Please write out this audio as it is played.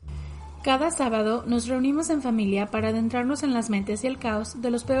Cada sábado nos reunimos en familia para adentrarnos en las mentes y el caos de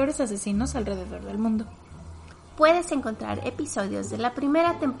los peores asesinos alrededor del mundo. Puedes encontrar episodios de la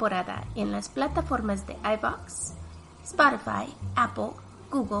primera temporada en las plataformas de iVoox, Spotify, Apple,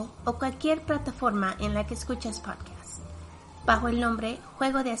 Google o cualquier plataforma en la que escuchas podcasts, bajo el nombre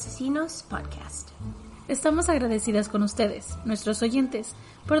Juego de Asesinos Podcast. Estamos agradecidas con ustedes, nuestros oyentes,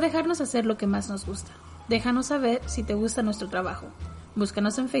 por dejarnos hacer lo que más nos gusta. Déjanos saber si te gusta nuestro trabajo.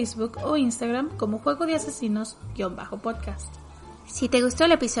 Búscanos en Facebook o Instagram como Juego de Asesinos-podcast. Si te gustó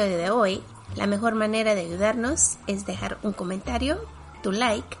el episodio de hoy, la mejor manera de ayudarnos es dejar un comentario, tu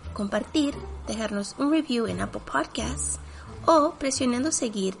like, compartir, dejarnos un review en Apple Podcasts o presionando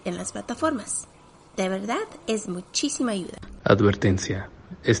seguir en las plataformas. De verdad, es muchísima ayuda. Advertencia.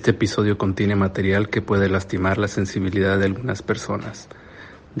 Este episodio contiene material que puede lastimar la sensibilidad de algunas personas,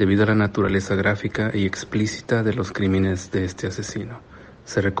 debido a la naturaleza gráfica y explícita de los crímenes de este asesino.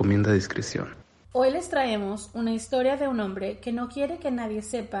 Se recomienda discreción. Hoy les traemos una historia de un hombre que no quiere que nadie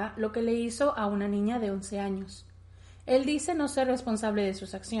sepa lo que le hizo a una niña de 11 años. Él dice no ser responsable de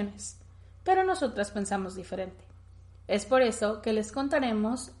sus acciones, pero nosotras pensamos diferente. Es por eso que les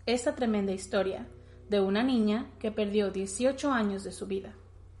contaremos esta tremenda historia de una niña que perdió 18 años de su vida.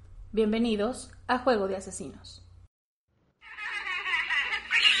 Bienvenidos a Juego de Asesinos.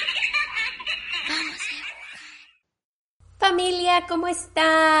 Familia, ¿cómo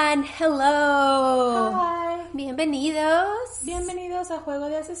están? Hello. Hi. Bienvenidos. Bienvenidos a Juego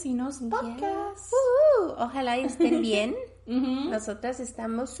de Asesinos Podcast. Yes. Ojalá estén bien. Nosotras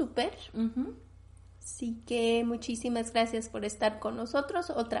estamos súper. Así que muchísimas gracias por estar con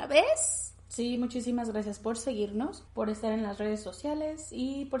nosotros otra vez. Sí, muchísimas gracias por seguirnos, por estar en las redes sociales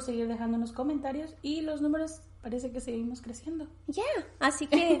y por seguir dejándonos comentarios. Y los números parece que seguimos creciendo. Ya, así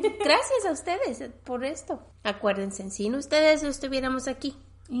que gracias a ustedes por esto. Acuérdense, sin ustedes no estuviéramos aquí.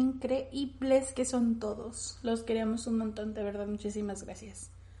 Increíbles que son todos. Los queremos un montón, de verdad, muchísimas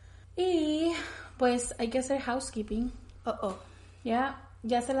gracias. Y pues hay que hacer housekeeping.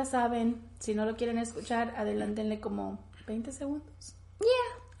 Ya se la saben. Si no lo quieren escuchar, adelántenle como 20 segundos.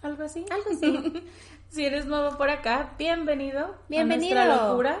 Algo así. Si eres nuevo por acá, bienvenido a nuestra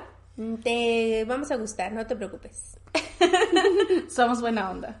locura. Te vamos a gustar, no te preocupes. Somos buena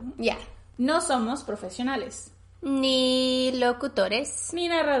onda. Ya. No somos profesionales. Ni locutores. Ni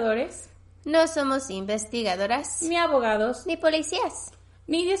narradores. No somos investigadoras. Ni abogados. Ni policías.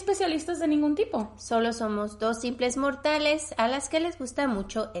 Ni especialistas de ningún tipo. Solo somos dos simples mortales a las que les gusta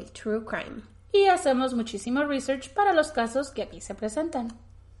mucho el true crime. Y hacemos muchísimo research para los casos que aquí se presentan.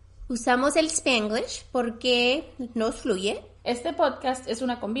 Usamos el Spanglish porque nos fluye. Este podcast es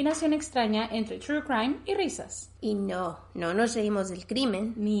una combinación extraña entre true crime y risas. Y no nos reímos del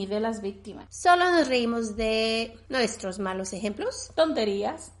crimen. Ni de las víctimas. Solo nos reímos de nuestros malos ejemplos.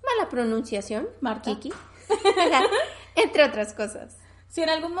 Tonterías. Mala pronunciación. Marta. Kiki. Entre otras cosas. Si en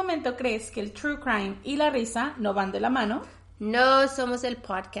algún momento crees que el true crime y la risa no van de la mano, no somos el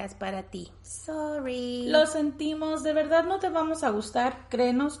podcast para ti. Sorry. Lo sentimos, de verdad no te vamos a gustar.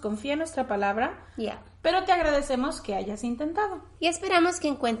 Créenos, confía en nuestra palabra. Pero te agradecemos que hayas intentado. Y esperamos que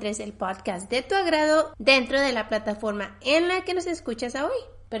encuentres el podcast de tu agrado dentro de la plataforma en la que nos escuchas hoy.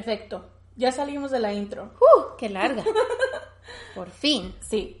 Perfecto. Ya salimos de la intro. ¡Qué larga! Por fin.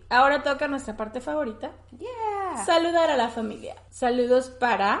 Sí. Ahora toca nuestra parte favorita. Saludar a la familia. Saludos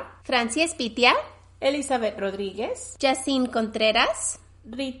para Francia Espitia, Elizabeth Rodríguez, Jaycee Contreras,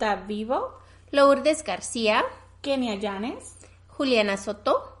 Rita Vivo, Lourdes García, Kenia Llanes, Juliana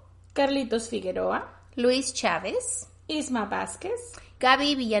Soto, Carlitos Figueroa, Luis Chávez, Isma Vázquez,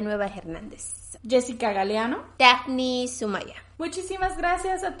 Gaby Villanueva Hernández, Jessica Galeano, Daphne Sumaya. Muchísimas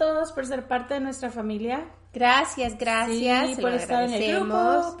gracias a todos por ser parte de nuestra familia. Gracias, sí, por estar en el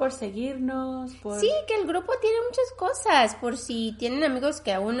grupo, por seguirnos. Sí, que el grupo tiene muchas cosas, por si tienen amigos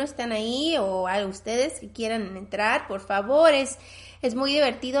que aún no están ahí o a ustedes que quieran entrar, por favor, es muy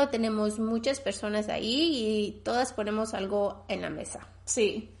divertido, tenemos muchas personas ahí y todas ponemos algo en la mesa.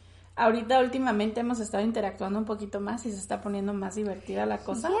 Sí, ahorita últimamente hemos estado interactuando un poquito más y se está poniendo más divertida la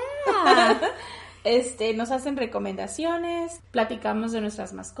cosa. Nos hacen recomendaciones, platicamos de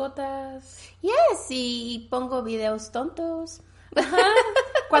nuestras mascotas. Y pongo videos tontos.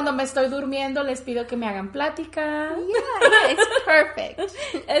 Cuando me estoy durmiendo les pido que me hagan plática. It's perfect.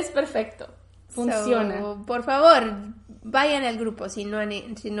 Es perfecto. Funciona. Por favor, vayan al grupo si no han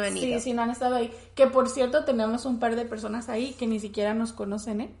ido. Sí, si no han estado ahí. Que por cierto, tenemos un par de personas ahí que ni siquiera nos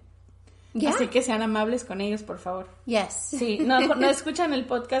conocen, ¿eh? Así que sean amables con ellos, por favor. Sí, no escuchan el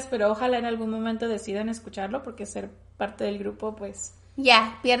podcast, pero ojalá en algún momento decidan escucharlo, porque ser parte del grupo, pues...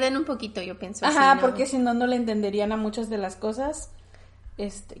 pierden un poquito, yo pienso. Porque si no le entenderían a muchas de las cosas.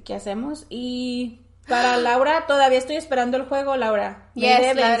 qué hacemos. Y para Laura, todavía estoy esperando el juego, Laura.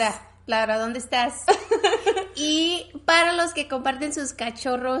 Yes, Laura, ¿dónde estás? Y para los que comparten sus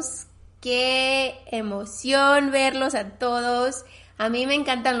cachorros, qué emoción verlos a todos. A mí me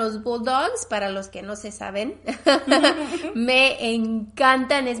encantan los bulldogs, para los que no se saben. Me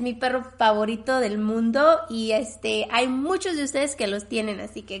encantan, es mi perro favorito del mundo y hay muchos de ustedes que los tienen,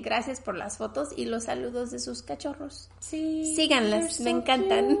 así que gracias por las fotos y los saludos de sus cachorros. Sí. Síganlas, me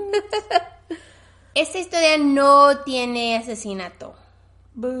encantan. Esta historia no tiene asesinato.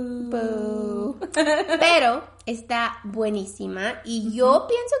 Boo. Pero está buenísima y yo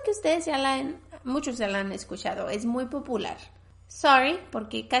pienso que ustedes muchos ya la han escuchado, es muy popular. Sorry,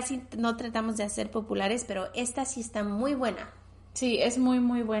 porque casi no tratamos de hacer populares, pero esta sí está muy buena. Sí, es muy,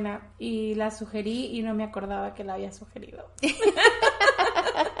 muy buena. Y la sugerí y no me acordaba que la había sugerido.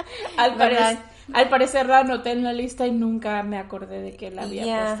 Al parecer la anoté en la lista y nunca me acordé de que la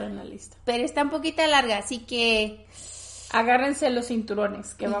había puesto en la lista. Pero está un poquito larga, así que agárrense los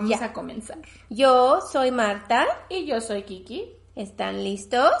cinturones que vamos a comenzar. Yo soy Marta. Y yo soy Kiki. ¿Están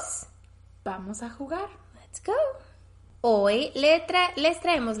listos? Vamos a jugar. Let's go. Hoy les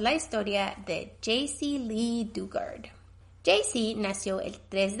traemos la historia de Jaycee Lee Dugard. Jaycee nació el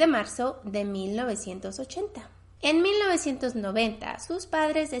 3 de marzo de 1980. En 1990, sus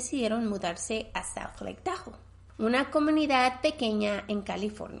padres decidieron mudarse a South Lake Tahoe, una comunidad pequeña en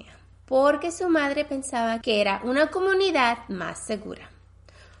California, porque su madre pensaba que era una comunidad más segura,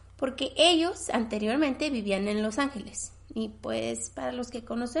 porque ellos anteriormente vivían en Los Ángeles. Y pues para los que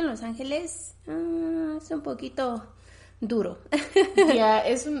conocen Los Ángeles, es un poquito duro.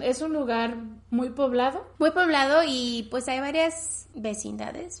 Es un lugar muy poblado. Muy poblado y pues hay varias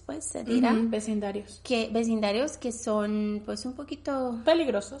vecindades, pues se dirá. Vecindarios. Vecindarios que son pues un poquito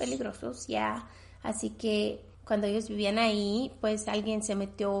peligrosos, ya. Así que cuando ellos vivían ahí, pues alguien se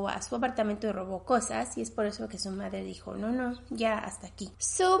metió a su apartamento y robó cosas y es por eso que su madre dijo, no, ya hasta aquí.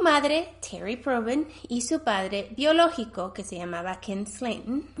 Su madre, Terry Probin, y su padre biológico, que se llamaba Ken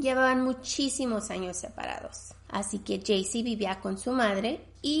Slayton, llevaban muchísimos años separados. Así que Jaycee vivía con su madre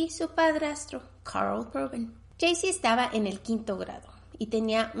y su padrastro, Carl Probin. Jaycee estaba en el 5º grado y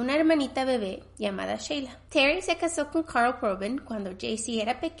tenía una hermanita bebé llamada Shayla. Terry se casó con Carl Probin cuando Jaycee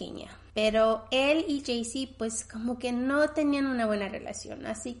era pequeña, pero él y Jaycee pues como que no tenían una buena relación,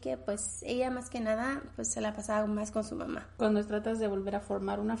 así que pues ella más que nada pues se la pasaba más con su mamá. Cuando tratas de volver a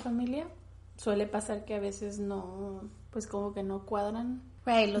formar una familia, suele pasar que a veces no, pues como que no cuadran.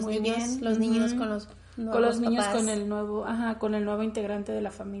 Right, los niños con los niños papás. con el nuevo integrante de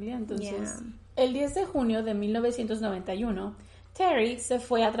la familia. Entonces, el 10 de junio de 1991, Terry se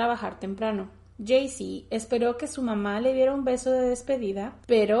fue a trabajar temprano. Jaycee esperó que su mamá le diera un beso de despedida,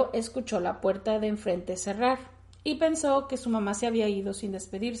 pero escuchó la puerta de enfrente cerrar y pensó que su mamá se había ido sin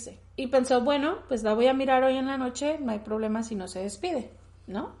despedirse. Y pensó, bueno, pues la voy a mirar hoy en la noche, no hay problema si no se despide,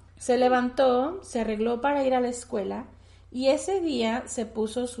 ¿no? Se levantó, se arregló para ir a la escuela y ese día se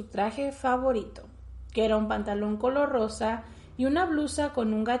puso su traje favorito, que era un pantalón color rosa y una blusa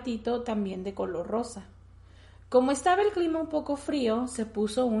con un gatito también de color rosa. Como estaba el clima un poco frío, se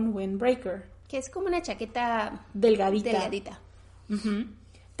puso un windbreaker. Que es como una chaqueta delgadita.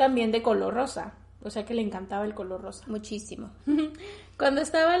 También de color rosa, o sea que le encantaba el color rosa. Muchísimo. Cuando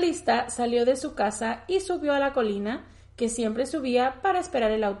estaba lista, salió de su casa y subió a la colina que siempre subía para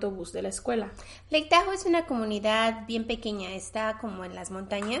esperar el autobús de la escuela. Lake Tahoe es una comunidad bien pequeña, está como en las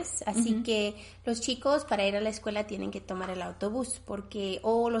montañas, así que los chicos para ir a la escuela tienen que tomar el autobús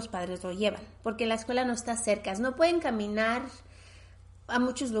o los padres lo llevan, porque la escuela no está cerca, no pueden caminar a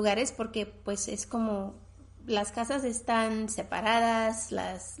muchos lugares porque pues es como las casas están separadas,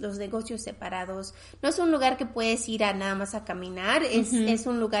 los negocios separados. No es un lugar que puedes ir a nada más a caminar, es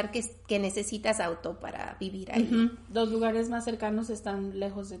un lugar que necesitas auto para vivir ahí. Los lugares más cercanos están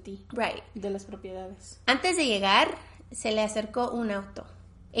lejos de ti, right, de las propiedades. Antes de llegar, se le acercó un auto.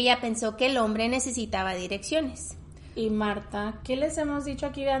 Ella pensó que el hombre necesitaba direcciones. Y Marta, ¿qué les hemos dicho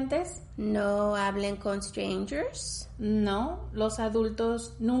aquí de antes? No hablen con strangers. No, los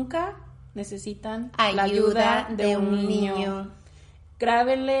adultos nunca necesitan la ayuda de un niño.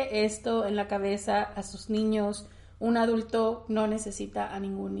 Grábenle esto en la cabeza a sus niños. Un adulto no necesita a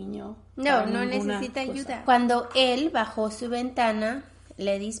ningún niño. No necesita ayuda. Cuando él bajó su ventana,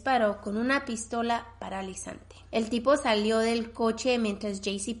 le disparó con una pistola paralizante. El tipo salió del coche mientras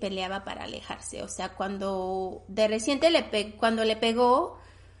Jaycee peleaba para alejarse. O sea, cuando cuando le pegó,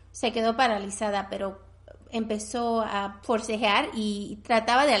 se quedó paralizada, pero empezó a forcejear y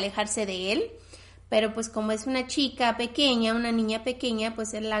trataba de alejarse de él, Pero pues como es una chica pequeña, una niña pequeña,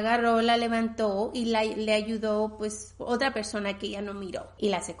 pues él la agarró, la levantó y le ayudó pues otra persona que ella no miró y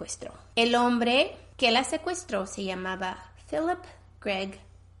la secuestró. El hombre que la secuestró se llamaba Philip Greg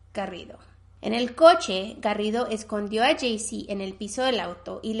Garrido. En el coche, Garrido escondió a Jaycee en el piso del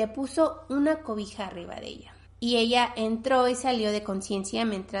auto y le puso una cobija arriba de ella. Y ella entró y salió de conciencia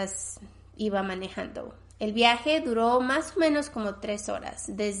mientras iba manejando. El viaje duró más o menos como 3 horas,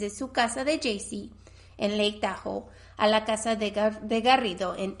 desde su casa de Jaycee en Lake Tahoe a la casa de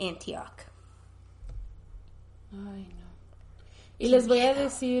Garrido en Antioch. Ay, no. Y les voy a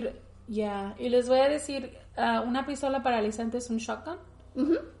decir, una pistola paralizante es un shotgun.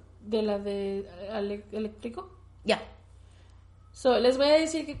 Uh-huh. De la de eléctrico. Ya. So, les voy a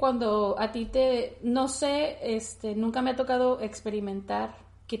decir que cuando a ti no sé, nunca me ha tocado experimentar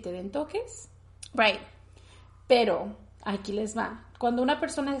que te den toques. Right. Pero, aquí les va. Cuando una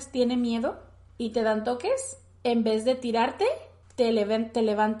persona tiene miedo y te dan toques, en vez de tirarte, te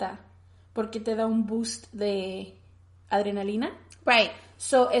levanta. Porque te da un boost de adrenalina. Right.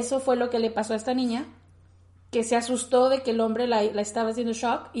 So, eso fue lo que le pasó a esta niña, que se asustó de que el hombre la estaba haciendo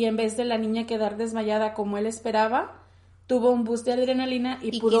shock y en vez de la niña quedar desmayada como él esperaba, tuvo un boost de adrenalina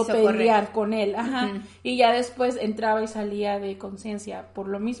y pudo pelear con él. Ajá. Uh-huh. Y ya después entraba y salía de conciencia por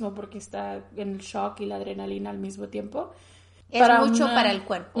lo mismo, porque está en el shock y la adrenalina al mismo tiempo. Es mucho para el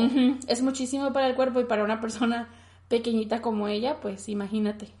cuerpo. Uh-huh. Es muchísimo para el cuerpo y para una persona pequeñita como ella, pues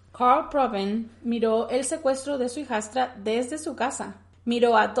imagínate. Carl Proven miró el secuestro de su hijastra desde su casa.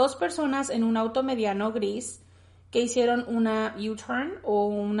 Miró a 2 personas en un auto mediano gris que hicieron una U-turn o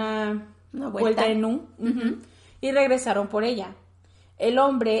una vuelta en U. Uh-huh. Y regresaron por ella. El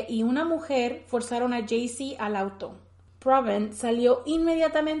hombre y una mujer forzaron a Jaycee al auto. Proven salió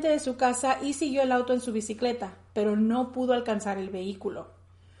inmediatamente de su casa y siguió el auto en su bicicleta, pero no pudo alcanzar el vehículo.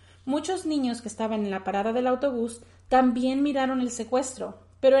 Muchos niños que estaban en la parada del autobús también miraron el secuestro,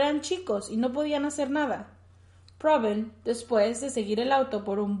 pero eran chicos y no podían hacer nada. Proven, después de seguir el auto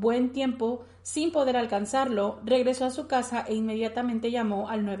por un buen tiempo sin poder alcanzarlo, regresó a su casa e inmediatamente llamó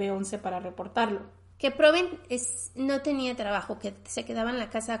al 911 para reportarlo. Que Proven no tenía trabajo, que se quedaba en la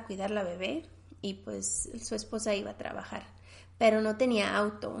casa a cuidar la bebé y pues su esposa iba a trabajar, pero no tenía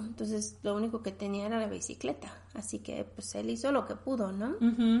auto, entonces lo único que tenía era la bicicleta, así que pues él hizo lo que pudo, ¿no?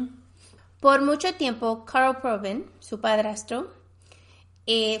 Uh-huh. Por mucho tiempo, Carl Proven, su padrastro,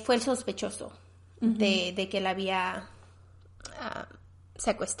 fue el sospechoso. Uh-huh. de que la había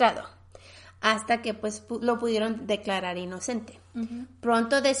secuestrado, hasta que pues lo pudieron declarar inocente. Uh-huh.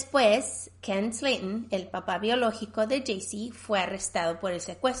 Pronto después, Ken Slayton, el papá biológico de Jaycee, fue arrestado por el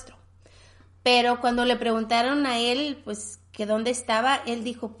secuestro. Pero cuando le preguntaron a él, pues, que dónde estaba, él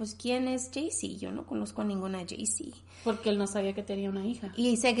dijo, pues, ¿quién es Jaycee? Yo no conozco ninguna Jaycee. Porque él no sabía que tenía una hija.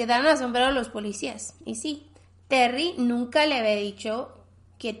 Y se quedaron asombrados los policías. Y sí, Terry nunca le había dicho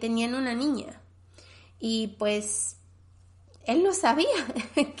que tenían una niña. Y pues él no sabía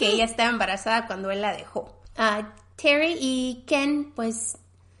que ella estaba embarazada cuando él la dejó. Terry y Ken pues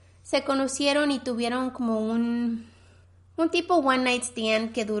se conocieron y tuvieron como un tipo one night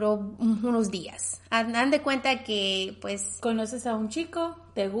stand que duró unos días. Dan de cuenta que pues conoces a un chico,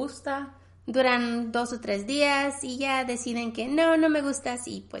 te gusta, duran 2 o 3 días y ya deciden que no me gustas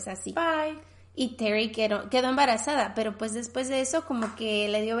y pues así. Bye. Y Terry quedó embarazada, pero pues después de eso como que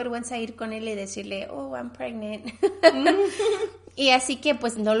le dio vergüenza ir con él y decirle, oh, I'm pregnant. Y así que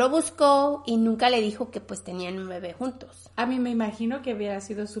pues no lo buscó y nunca le dijo que pues tenían un bebé juntos. A mí me imagino que hubiera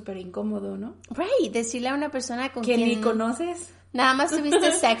sido súper incómodo, ¿no? Right, decirle a una persona con quien quien ni conoces. Nada más tuviste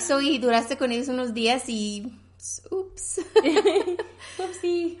sexo y duraste con ellos unos días y... Ups.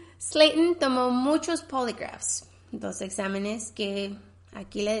 Upsi. Slayton tomó muchos polygraphs, 2 exámenes que...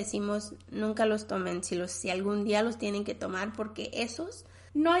 Aquí le decimos, nunca los tomen si algún día los tienen que tomar, porque esos...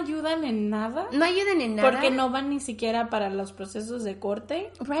 No ayudan en nada. No ayudan en nada. Porque no van ni siquiera para los procesos de corte.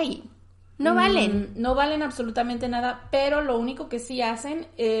 Right. No valen. No valen absolutamente nada, pero lo único que sí hacen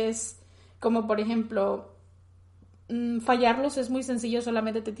es, como por ejemplo, fallarlos es muy sencillo,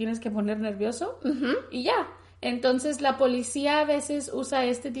 solamente te tienes que poner nervioso y ya. Entonces la policía a veces usa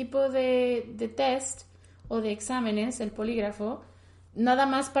este tipo de test o de exámenes, el polígrafo, nada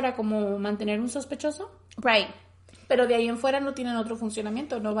más para como mantener un sospechoso. Right. Pero de ahí en fuera no tienen otro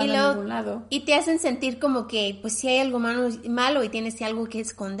funcionamiento, no van a ningún lado. Y te hacen sentir como que, pues, si hay algo malo y tienes algo que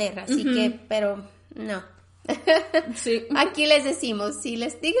esconder, así que, pero, no. Sí. Aquí les decimos, si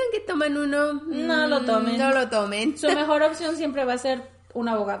les digan que toman uno, no lo tomen. No lo tomen. Su mejor opción siempre va a ser un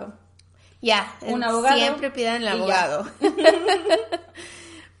abogado. Ya, un abogado. Siempre pidan el abogado.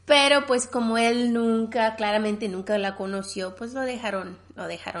 Pero pues como él claramente nunca la conoció, pues lo dejaron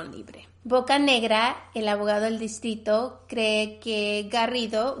libre. Boca Negra, el abogado del distrito, cree que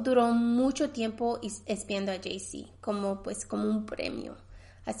Garrido duró mucho tiempo espiando a Jaycee como un premio.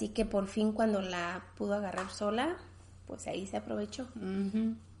 Así que por fin cuando la pudo agarrar sola, pues ahí se aprovechó.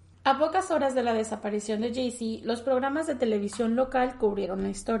 Uh-huh. A pocas horas de la desaparición de Jaycee, los programas de televisión local cubrieron la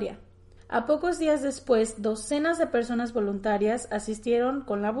historia. A pocos días después, docenas de personas voluntarias asistieron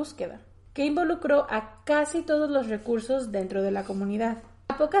con la búsqueda, que involucró a casi todos los recursos dentro de la comunidad.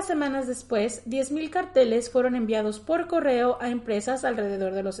 A pocas semanas después, 10,000 carteles fueron enviados por correo a empresas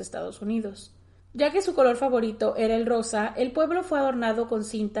alrededor de los Estados Unidos. Ya que su color favorito era el rosa, el pueblo fue adornado con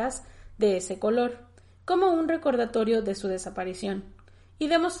cintas de ese color, como un recordatorio de su desaparición, y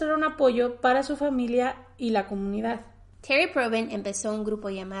demostraron apoyo para su familia y la comunidad. Terry Probin empezó un grupo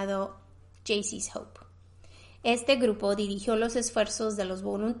llamado Jaycee's Hope. Este grupo dirigió los esfuerzos de los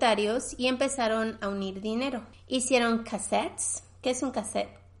voluntarios y empezaron a unir dinero. Hicieron cassettes. ¿Qué es un cassette,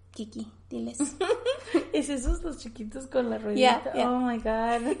 Kiki? Diles. ¿Es esos los chiquitos con la ruedita? Yeah. Oh my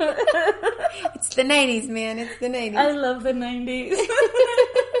God. It's the 90s, man. It's the 90s. I love the 90s.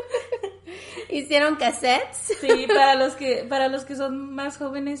 Hicieron cassettes. Sí, para los que son más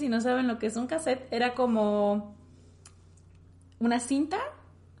jóvenes y no saben lo que es un cassette, era como una cinta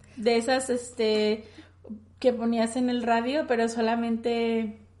de esas que ponías en el radio, pero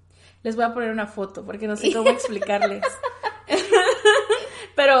solamente les voy a poner una foto porque no sé cómo explicarles.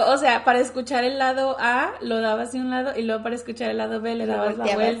 Pero, o sea, para escuchar el lado A lo dabas de un lado y luego para escuchar el lado B le dabas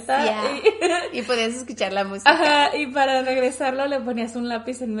la vuelta. Y podías escuchar la música. Ajá, y para regresarlo le ponías un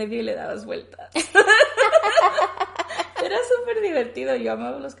lápiz en medio y le dabas vueltas. Era súper divertido, yo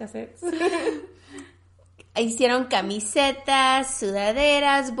amaba los cassettes. Hicieron camisetas,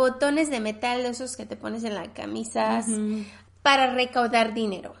 sudaderas, botones de metal, esos que te pones en las camisas, para recaudar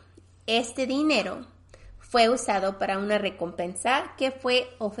dinero. Este dinero fue usado para una recompensa que fue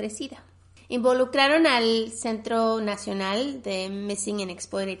ofrecida. Involucraron al Centro Nacional de Missing and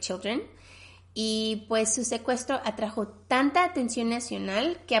Exploited Children y pues su secuestro atrajo tanta atención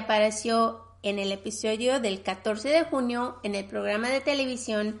nacional que apareció en el episodio del 14 de junio en el programa de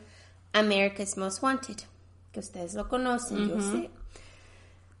televisión America's Most Wanted, que ustedes lo conocen, yo sé.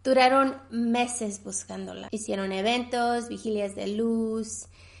 Duraron meses buscándola. Hicieron eventos, vigilias de luz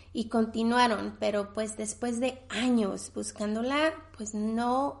y continuaron, pero pues después de años buscándola, pues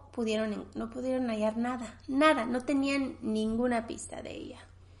no pudieron hallar nada, no tenían ninguna pista de ella.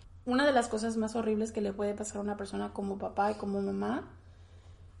 Una de las cosas más horribles que le puede pasar a una persona como papá y como mamá,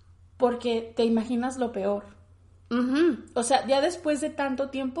 porque te imaginas lo peor. O sea, ya después de tanto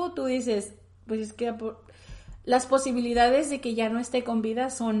tiempo tú dices, pues es que las posibilidades de que ya no esté con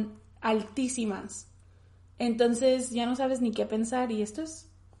vida son altísimas. Entonces ya no sabes ni qué pensar y esto es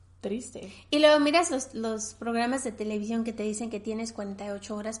triste. Y luego miras los programas de televisión que te dicen que tienes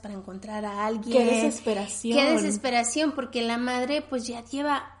 48 horas para encontrar a alguien. ¡Qué desesperación! ¡Qué desesperación! Porque la madre pues ya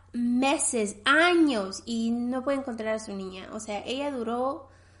lleva meses, años y no puede encontrar a su niña. O sea, ella duró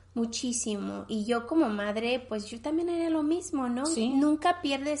muchísimo. Y yo como madre, pues yo también haría lo mismo, ¿no? Sí. Nunca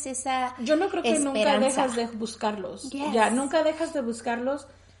pierdes esa Yo no creo que esperanza. Nunca dejas de buscarlos. Yes. Ya, nunca dejas de buscarlos,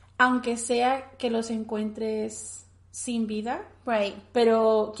 aunque sea que los encuentres sin vida. Right.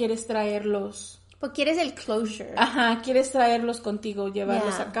 Pero quieres traerlos. Pues quieres el closure. Ajá, quieres traerlos contigo,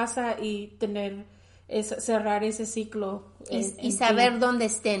 llevarlos Yeah. a casa y cerrar ese ciclo. Y saber dónde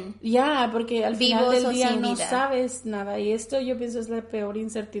estén. Ya, porque al final Vivos del o día sin no vida. sabes nada. Y esto yo pienso es la peor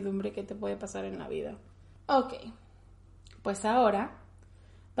incertidumbre que te puede pasar en la vida. Ok, pues ahora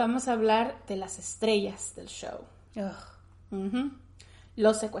vamos a hablar de las estrellas del show. Ugh,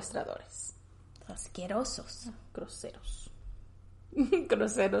 Los secuestradores. asquerosos. Groseros.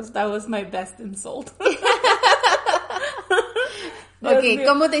 Groseros, that was my best insult. Ok,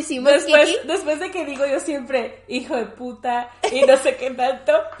 ¿cómo decimos, Kiki? Después de que digo yo siempre, hijo de puta, y no sé qué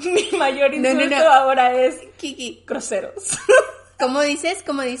tanto, mi mayor insulto No. ahora es Kiki, groseros. ¿cómo dices?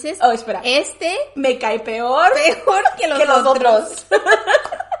 Oh, espera. Me cae peor que los otros.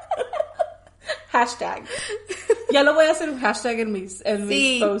 Hashtag. Ya lo voy a hacer un hashtag en mis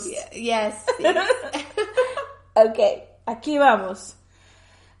posts. Yes. Ok, aquí vamos.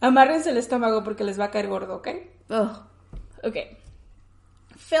 Amárrense el estómago porque les va a caer gordo, ¿ok? Ok.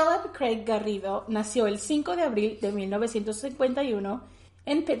 Philip Craig Garrido nació el 5 de abril de 1951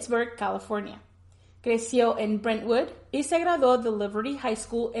 en Pittsburgh, California. Creció en Brentwood y se graduó de Liberty High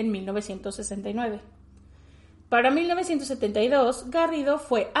School en 1969. Para 1972, Garrido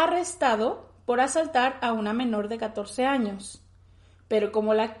fue arrestado por asaltar a una menor de 14 años. Pero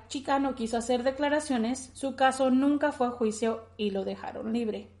como la chica no quiso hacer declaraciones, su caso nunca fue a juicio y lo dejaron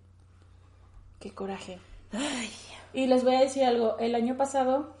libre. Qué coraje. Ay. Y les voy a decir algo. El año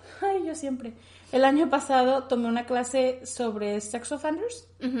pasado, el año pasado tomé una clase sobre sex offenders.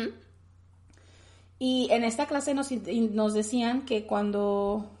 Uh-huh. Y en esta clase nos decían que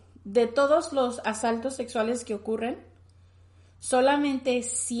cuando de todos los asaltos sexuales que ocurren, solamente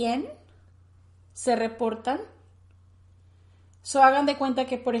 100 se reportan. Hagan de cuenta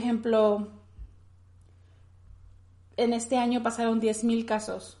que, por ejemplo, en este año pasaron 10,000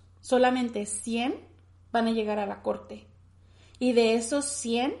 casos. Solamente 100 van a llegar a la corte. Y de esos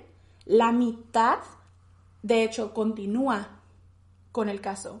 100, la mitad, de hecho, continúa con el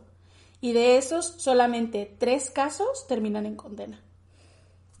caso. Y de esos, solamente 3 casos terminan en condena.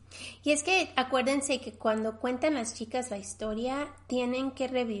 Y es que acuérdense que cuando cuentan las chicas la historia, tienen que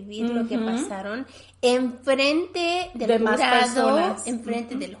revivir lo que pasaron enfrente del jurado,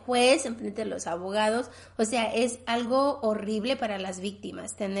 enfrente del juez, enfrente de los abogados. O sea, es algo horrible para las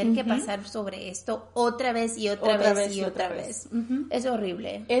víctimas tener que pasar sobre esto otra vez y otra vez. Es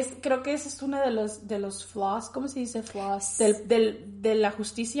horrible. Creo que ese es uno de los flaws, ¿cómo se dice flaws? De la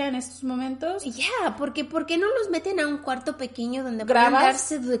justicia en estos momentos. Ya, porque ¿por qué no los meten a un cuarto pequeño donde puedan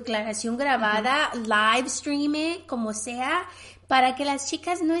darse declaración grabada, live streame, como sea, para que las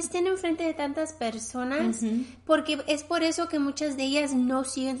chicas no estén enfrente de tantas personas, porque es por eso que muchas de ellas no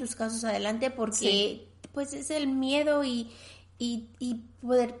siguen sus casos adelante, porque pues es el miedo y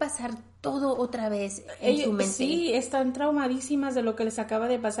poder pasar todo otra vez en su mente. Sí, están traumadísimas de lo que les acaba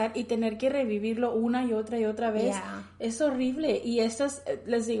de pasar y tener que revivirlo una y otra vez. Es horrible. Y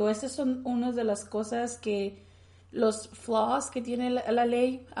les digo, estas son unas de las cosas que los flaws que tiene la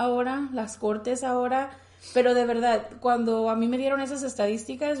ley ahora, las cortes ahora, pero de verdad, cuando a mí me dieron esas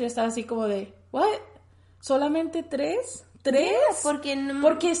estadísticas, yo estaba así como de, ¿what? ¿Solamente 3? ¿3?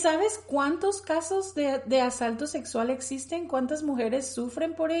 Porque ¿sabes cuántos casos de asalto sexual existen? ¿Cuántas mujeres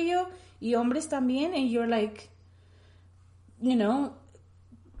sufren por ello? Y hombres también, and you're like,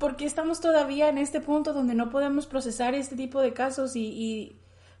 ¿por qué estamos todavía en este punto donde no podemos procesar este tipo de casos? Y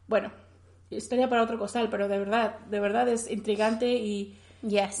bueno, historia para otro costal, pero de verdad es intrigante y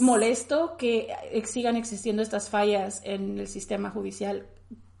molesto que sigan existiendo estas fallas en el sistema judicial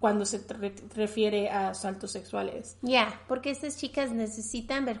cuando se refiere a asaltos sexuales. Porque estas chicas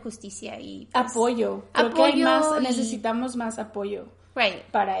necesitan ver justicia y apoyo. Creo que necesitamos más apoyo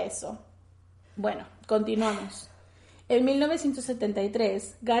para eso. Bueno, continuamos. En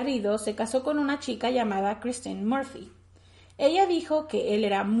 1973, Garrido se casó con una chica llamada Christine Murphy. Ella dijo que él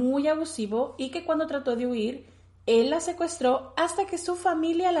era muy abusivo y que cuando trató de huir, él la secuestró hasta que su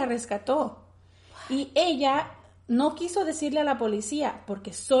familia la rescató. Y ella no quiso decirle a la policía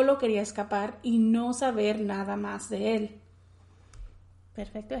porque solo quería escapar y no saber nada más de él.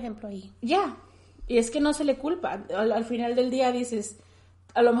 Perfecto ejemplo ahí. Y es que no se le culpa. Al final del día dices,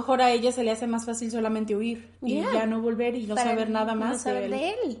 a lo mejor a ella se le hace más fácil solamente huir y ya no volver y no saber nada más de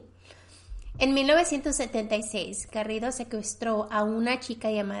él. En 1976, Garrido secuestró a una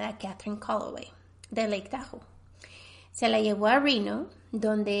chica llamada Catherine Calloway de Lake Tahoe. Se la llevó a Reno,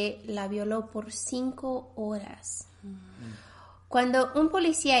 donde la violó por 5 horas. Cuando un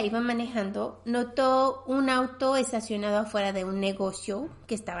policía iba manejando, notó un auto estacionado afuera de un negocio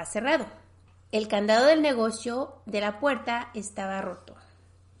que estaba cerrado. El candado del negocio de la puerta estaba roto.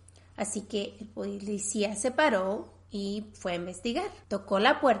 Así que el policía se paró y fue a investigar. Tocó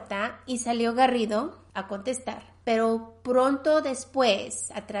la puerta y salió Garrido a contestar. Pero pronto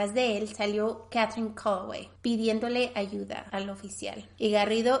después, atrás de él, salió Catherine Calloway pidiéndole ayuda al oficial. Y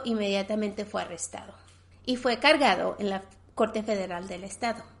Garrido inmediatamente fue arrestado. Y fue cargado en la Corte Federal del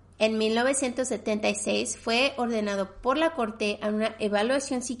Estado. En 1976 fue ordenado por la corte a una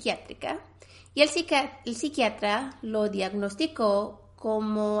evaluación psiquiátrica y el psiquiatra lo diagnosticó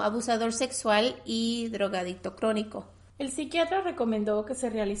como abusador sexual y drogadicto crónico. El psiquiatra recomendó que se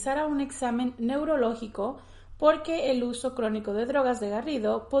realizara un examen neurológico porque el uso crónico de drogas de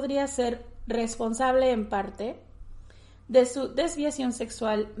Garrido podría ser responsable en parte de su desviación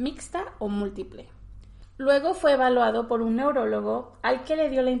sexual mixta o múltiple. Luego fue evaluado por un neurólogo al que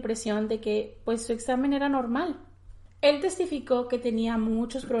le dio la impresión de que su examen era normal. Él testificó que tenía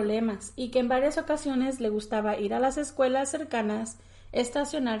muchos problemas y que en varias ocasiones le gustaba ir a las escuelas cercanas,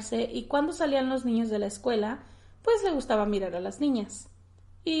 estacionarse y cuando salían los niños de la escuela, le gustaba mirar a las niñas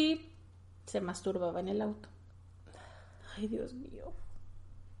y se masturbaba en el auto. Ay, Dios mío.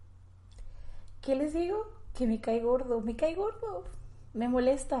 ¿Qué les digo? Que me cae gordo. Me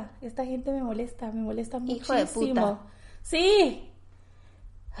molesta. Esta gente me molesta muchísimo. Hijo de puta. Sí.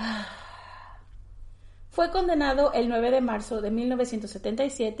 Fue condenado el 9 de marzo de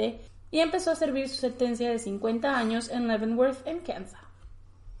 1977 y empezó a servir su sentencia de 50 años en Leavenworth, en Kansas.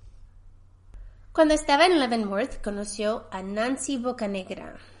 Cuando estaba en Leavenworth, conoció a Nancy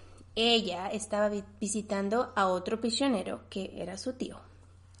Bocanegra. Ella estaba visitando a otro prisionero que era su tío.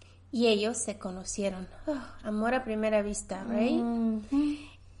 Y ellos se conocieron. Oh, amor a primera vista, ¿right? Mm-hmm.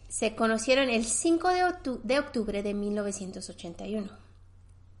 Se conocieron el 5 de octubre de 1981.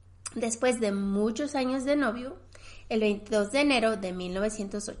 Después de muchos años de novio, el 22 de enero de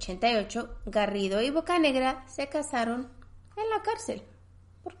 1988, Garrido y Bocanegra se casaron en la cárcel.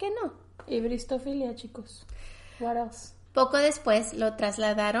 ¿Por qué no? Y bristofilia, chicos. What else? Poco después lo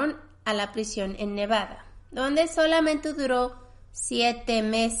trasladaron a la prisión en Nevada, donde solamente duró 7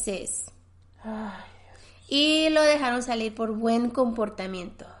 meses. Ay, Y lo dejaron salir por buen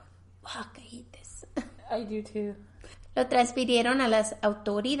comportamiento. Wow, cajites. I do too. Lo transfirieron a las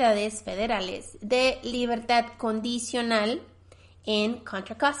autoridades federales de libertad condicional en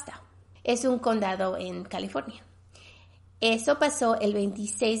Contra Costa. Es un condado en California. Eso pasó el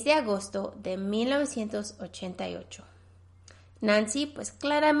 26 de agosto de 1988. Nancy, pues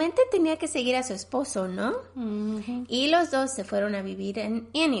claramente tenía que seguir a su esposo, ¿no? Mm-hmm. Y los dos se fueron a vivir en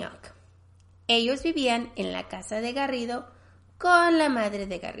Antioch. Ellos vivían en la casa de Garrido con la madre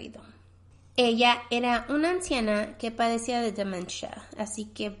de Garrido. Ella era una anciana que padecía de demencia, así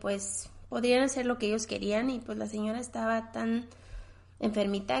que pues podrían hacer lo que ellos querían y pues la señora estaba tan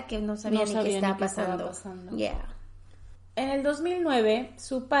enfermita que no sabía ni qué estaba pasando. Yeah. En el 2009,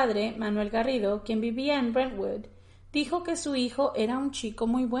 su padre, Manuel Garrido, quien vivía en Brentwood, dijo que su hijo era un chico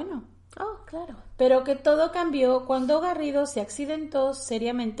muy bueno. Oh, claro. Pero que todo cambió cuando Garrido se accidentó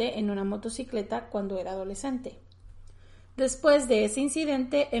seriamente en una motocicleta cuando era adolescente. Después de ese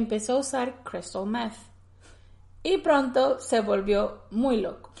incidente empezó a usar crystal meth y pronto se volvió muy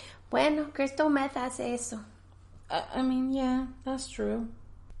loco. Bueno, crystal meth hace eso. I mean, yeah, that's true.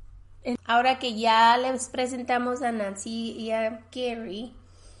 Ahora que ya les presentamos a Nancy y a Gary,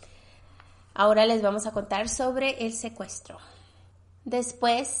 ahora les vamos a contar sobre el secuestro.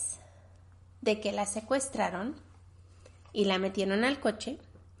 Después de que la secuestraron y la metieron al coche,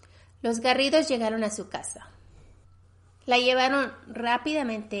 los Garridos llegaron a su casa. La llevaron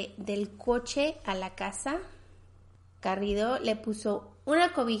rápidamente del coche a la casa. Garrido le puso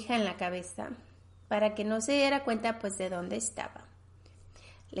una cobija en la cabeza para que no se diera cuenta pues de dónde estaba.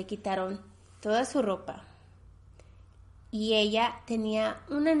 Le quitaron toda su ropa y ella tenía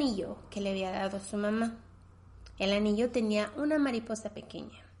un anillo que le había dado su mamá. El anillo tenía una mariposa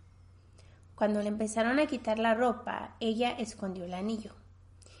pequeña. Cuando le empezaron a quitar la ropa, ella escondió el anillo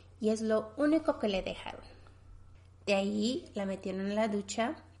y es lo único que le dejaron. De ahí la metieron en la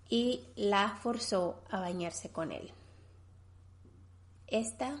ducha y la forzó a bañarse con él.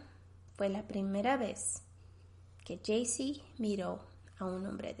 Esta fue la primera vez que Jaycee miró a un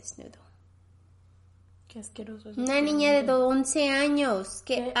hombre desnudo. Qué asqueroso. Una niña de 11 años.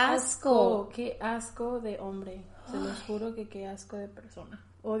 ¡Qué asco! ¡Qué asco de hombre! Se los juro que qué asco de persona.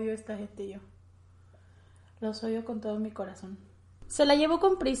 Odio a esta gente yo. Los odio con todo mi corazón. Se la llevó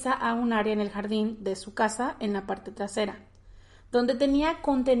con prisa a un área en el jardín de su casa en la parte trasera, donde tenía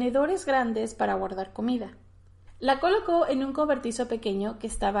contenedores grandes para guardar comida. La colocó en un cobertizo pequeño que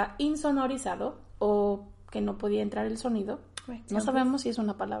estaba insonorizado o que no podía entrar el sonido. No sabemos si es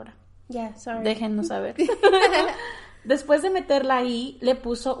una palabra. Yeah, sorry. Déjennos saber. Después de meterla ahí, le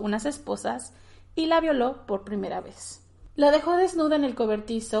puso unas esposas y la violó por primera vez. La dejó desnuda en el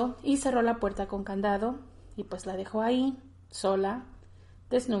cobertizo y cerró la puerta con candado y pues la dejó ahí, sola,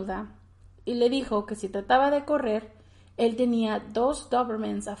 desnuda, y le dijo que si trataba de correr, él tenía 2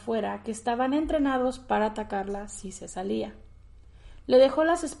 Dobermans afuera que estaban entrenados para atacarla si se salía. Le dejó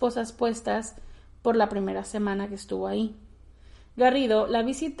las esposas puestas por la primera semana que estuvo ahí. Garrido la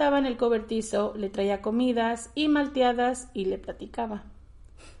visitaba en el cobertizo, le traía comidas y malteadas y le platicaba.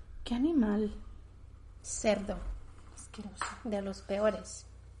 ¡Qué animal! Cerdo. Asqueroso. De los peores.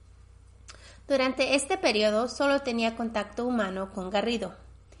 Durante este periodo solo tenía contacto humano con Garrido.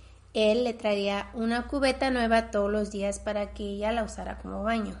 Él le traía una cubeta nueva todos los días para que ella la usara como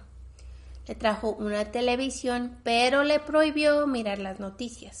baño. Le trajo una televisión, pero le prohibió mirar las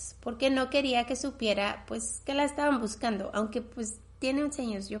noticias, porque no quería que supiera pues que la estaban buscando, aunque pues tiene 11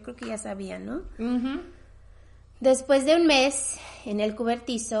 años, yo creo que ya sabía, ¿no? Uh-huh. Después de un mes en el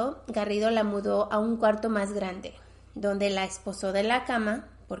cobertizo, Garrido la mudó a un cuarto más grande, donde la esposó de la cama,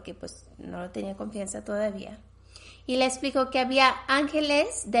 porque pues no lo tenía confianza todavía, y le explicó que había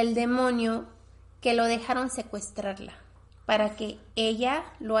ángeles del demonio que lo dejaron secuestrarla para que ella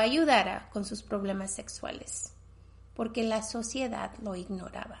lo ayudara con sus problemas sexuales, porque la sociedad lo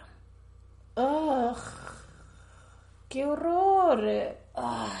ignoraba. ¡Ugh! ¡Qué horror!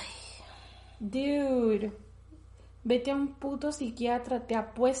 ¡Ay! Dude. Vete a un puto psiquiatra, te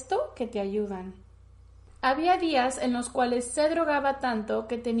apuesto que te ayudan. Había días en los cuales se drogaba tanto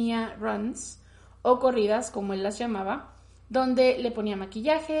que tenía runs, o corridas como él las llamaba, donde le ponía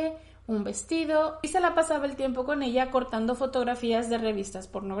maquillaje, un vestido y se la pasaba el tiempo con ella cortando fotografías de revistas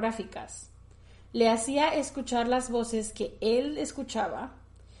pornográficas. Le hacía escuchar las voces que él escuchaba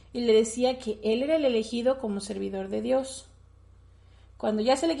y le decía que él era el elegido como servidor de Dios. Cuando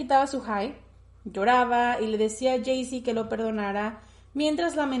ya se le quitaba su high, lloraba y le decía a Jaycee que lo perdonara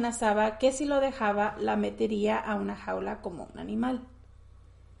mientras la amenazaba que si lo dejaba la metería a una jaula como un animal.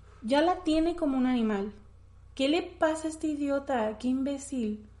 Ya la tiene como un animal. ¿Qué le pasa a este idiota? ¡Qué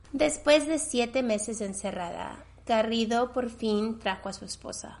imbécil! Después de 7 meses encerrada, Garrido por fin trajo a su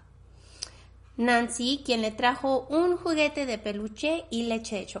esposa, Nancy, quien le trajo un juguete de peluche y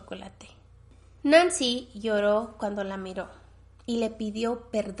leche de chocolate. Nancy lloró cuando la miró y le pidió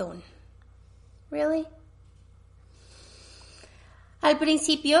perdón. ¿Really? Al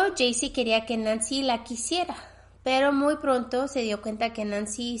principio, Jaycee quería que Nancy la quisiera, pero muy pronto se dio cuenta que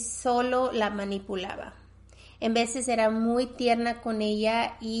Nancy solo la manipulaba. En veces era muy tierna con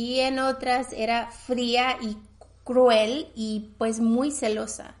ella y en otras era fría y cruel y pues muy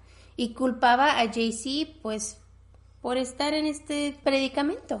celosa. Y culpaba a Jaycee pues por estar en este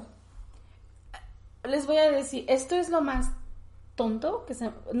predicamento. Les voy a decir, esto es lo más tonto que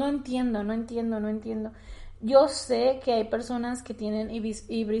no entiendo. Yo sé que hay personas que tienen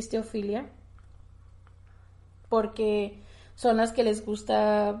hibristofilia porque son las que les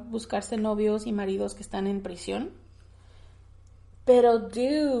gusta buscarse novios y maridos que están en prisión. Pero,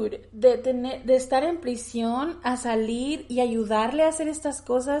 dude, de estar en prisión a salir y ayudarle a hacer estas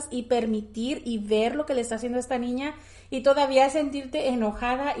cosas y permitir y ver lo que le está haciendo a esta niña y todavía sentirte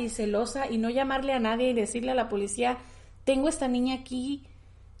enojada y celosa y no llamarle a nadie y decirle a la policía, tengo esta niña aquí,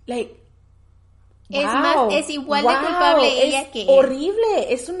 like, es más, es igual de culpable ella que él.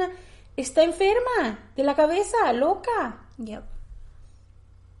 Horrible, está enferma de la cabeza, loca. Yep.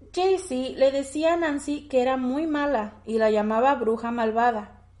 Jaycee le decía a Nancy que era muy mala y la llamaba bruja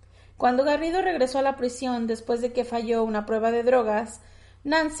malvada. Cuando Garrido regresó a la prisión después de que falló una prueba de drogas,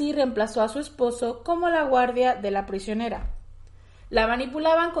 Nancy reemplazó a su esposo como la guardia de la prisionera. La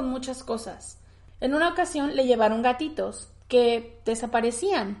manipulaban con muchas cosas. En una ocasión le llevaron gatitos que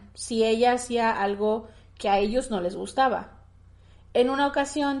desaparecían si ella hacía algo que a ellos no les gustaba. En una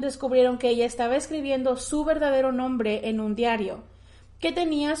ocasión descubrieron que ella estaba escribiendo su verdadero nombre en un diario que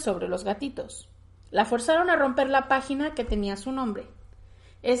tenía sobre los gatitos. La forzaron a romper la página que tenía su nombre.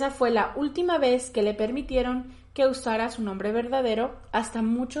 Esa fue la última vez que le permitieron que usara su nombre verdadero hasta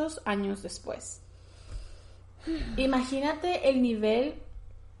muchos años después. Imagínate el nivel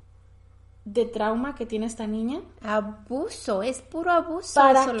de trauma que tiene esta niña. Abuso, es puro abuso.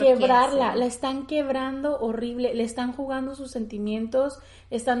 Para quebrarla, la están quebrando horrible, le están jugando sus sentimientos,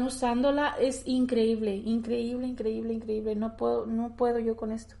 están usándola, es increíble. No puedo yo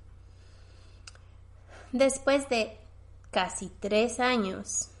con esto. Después de casi 3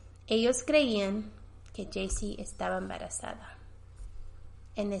 años, ellos creían que Jaycee estaba embarazada.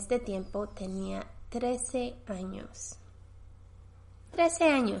 En este tiempo tenía 13 años. 13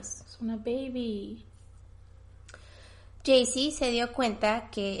 años. Es una baby. Jaycee se dio cuenta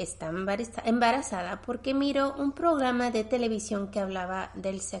que estaba embarazada porque miró un programa de televisión que hablaba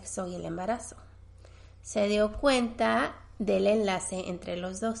del sexo y el embarazo. Se dio cuenta del enlace entre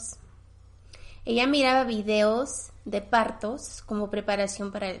los dos. Ella miraba videos de partos como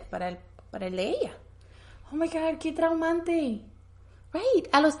preparación para el de ella. Oh my God, qué traumante. Right,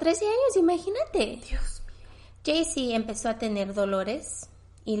 a los 13 años, imagínate. Dios. Jaycee empezó a tener dolores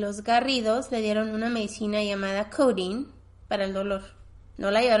y los Garridos le dieron una medicina llamada codeine para el dolor. No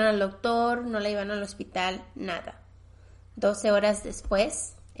la llevaron al doctor, no la llevaron al hospital, nada. 12 horas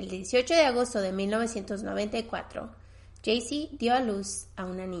después, el 18 de agosto de 1994, Jaycee dio a luz a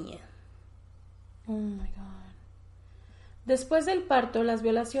una niña. Oh my God. Después del parto, las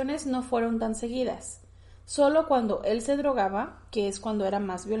violaciones no fueron tan seguidas. Solo cuando él se drogaba, que es cuando era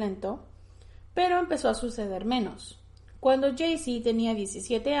más violento, pero empezó a suceder menos. Cuando Jaycee tenía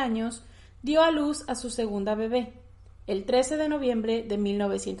 17 años, dio a luz a su segunda bebé, el 13 de noviembre de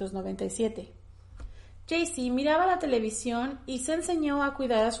 1997. Jaycee miraba la televisión y se enseñó a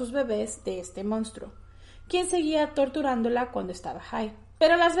cuidar a sus bebés de este monstruo, quien seguía torturándola cuando estaba high.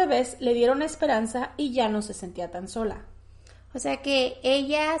 Pero las bebés le dieron esperanza y ya no se sentía tan sola. O sea que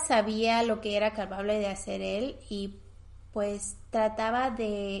ella sabía lo que era capaz de hacer él y pues trataba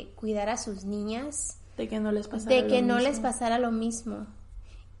de cuidar a sus niñas. De que no les pasara les pasara lo mismo.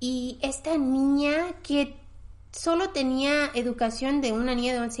 Y esta niña, qué solo tenía educación de una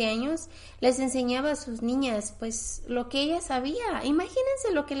niña de 11 años, les enseñaba a sus niñas, pues, lo que ella sabía.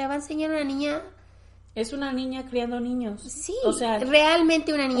 Imagínense lo que le va a enseñar a una niña. Es una niña criando niños. Sí, o sea,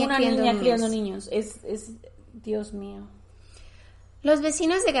 realmente una niña criando niños. Es, Dios mío. Los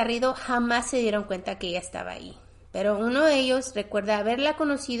vecinos de Garrido jamás se dieron cuenta que ella estaba ahí, pero uno de ellos recuerda haberla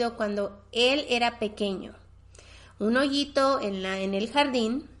conocido cuando él era pequeño. Un hoyito en el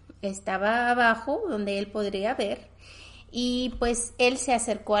jardín estaba abajo donde él podría ver y pues él se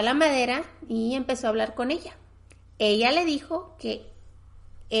acercó a la madera y empezó a hablar con ella. Ella le dijo que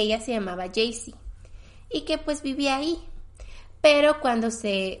ella se llamaba Jaycee y que pues vivía ahí. Pero cuando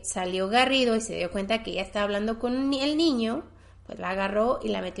se salió Garrido y se dio cuenta que ella estaba hablando con el niño, pues la agarró y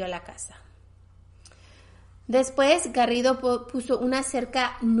la metió a la casa. Después Garrido puso una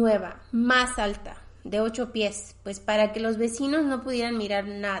cerca nueva, más alta, de 8 pies, pues para que los vecinos no pudieran mirar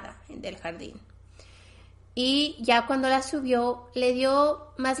nada del jardín. Y ya cuando la subió, le dio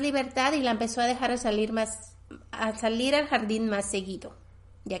más libertad y la empezó a dejar salir al jardín más seguido,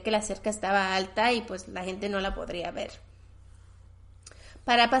 ya que la cerca estaba alta y pues la gente no la podría ver.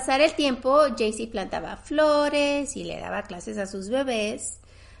 Para pasar el tiempo, Jaycee plantaba flores y le daba clases a sus bebés,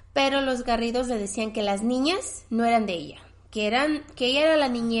 pero los Garridos le decían que las niñas no eran de ella, que ella era la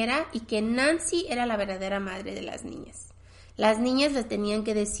niñera y que Nancy era la verdadera madre de las niñas. Las niñas le tenían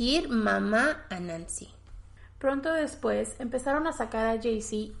que decir mamá a Nancy. Pronto después empezaron a sacar a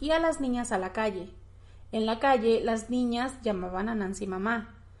Jaycee y a las niñas a la calle. En la calle, las niñas llamaban a Nancy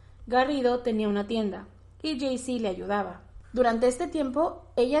mamá. Garrido tenía una tienda y Jaycee le ayudaba. Durante este tiempo,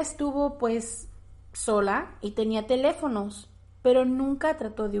 ella estuvo pues sola y tenía teléfonos, pero nunca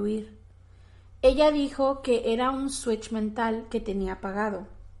trató de huir. Ella dijo que era un switch mental que tenía apagado.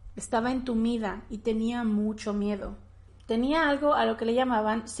 Estaba entumida y tenía mucho miedo. Tenía algo a lo que le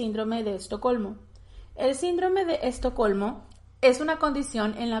llamaban síndrome de Estocolmo. El síndrome de Estocolmo es una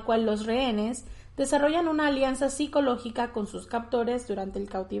condición en la cual los rehenes desarrollan una alianza psicológica con sus captores durante el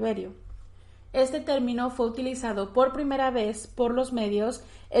cautiverio. Este término fue utilizado por primera vez por los medios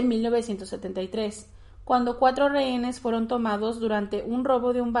en 1973, cuando 4 rehenes fueron tomados durante un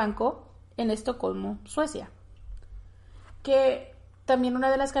robo de un banco en Estocolmo, Suecia. Que también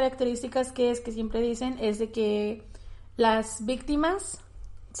una de las características que siempre dicen es de que las víctimas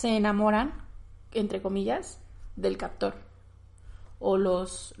se enamoran, entre comillas, del captor. O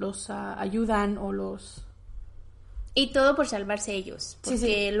los ayudan o los... Y todo por salvarse ellos,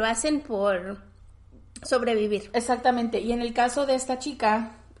 porque sí. Lo hacen por sobrevivir. Exactamente, y en el caso de esta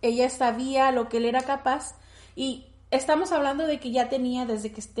chica, ella sabía lo que él era capaz, y estamos hablando de que ya tenía,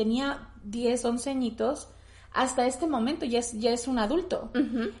 desde que tenía 10, 11 añitos, hasta este momento ya es un adulto.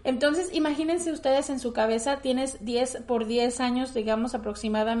 Uh-huh. Entonces, imagínense ustedes en su cabeza, tienes 10 años, digamos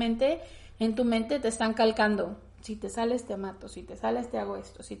aproximadamente, en tu mente te están calcando. Si te sales te mato, si te sales te hago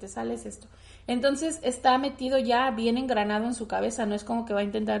esto, si te sales esto. Entonces está metido ya bien engranado en su cabeza, no es como que va a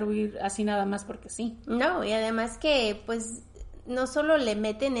intentar huir así nada más porque sí. No, y además que pues no solo le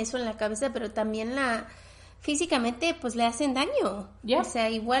meten eso en la cabeza, pero también físicamente pues le hacen daño. Yeah. O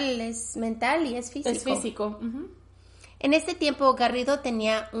sea, igual es mental y es físico. Es físico. Uh-huh. En este tiempo Garrido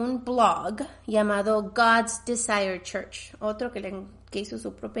tenía un blog llamado God's Desire Church, otro que hizo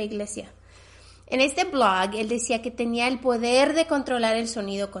su propia iglesia. En este blog, él decía que tenía el poder de controlar el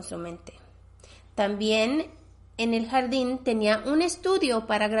sonido con su mente. También en el jardín tenía un estudio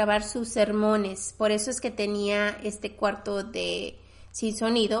para grabar sus sermones. Por eso es que tenía este cuarto sin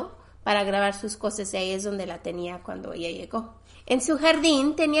sonido para grabar sus cosas. Y ahí es donde la tenía cuando ella llegó. En su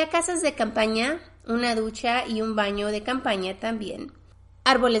jardín tenía casas de campaña, una ducha y un baño de campaña también.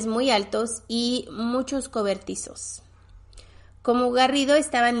 Árboles muy altos y muchos cobertizos. Como Garrido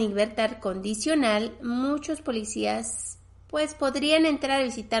estaba en libertad condicional, muchos policías pues podrían entrar a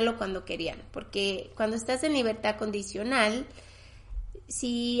visitarlo cuando querían, porque cuando estás en libertad condicional,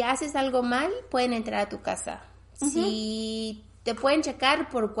 si haces algo mal, pueden entrar a tu casa. Uh-huh. Si te pueden checar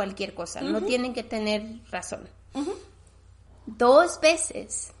por cualquier cosa, uh-huh. No tienen que tener razón. Uh-huh. 2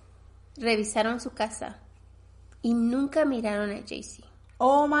 veces revisaron su casa y nunca miraron a Jaycee.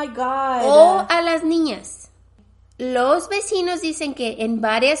 Oh my God. O a las niñas. Los vecinos dicen que en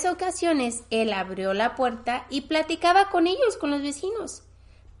varias ocasiones él abrió la puerta y platicaba con ellos, con los vecinos.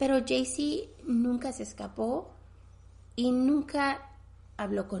 Pero Jaycee nunca se escapó y nunca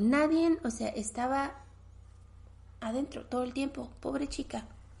habló con nadie. O sea, estaba adentro todo el tiempo. Pobre chica.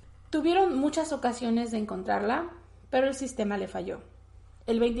 Tuvieron muchas ocasiones de encontrarla, pero el sistema le falló.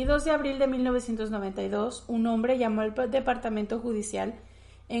 El 22 de abril de 1992, un hombre llamó al departamento judicial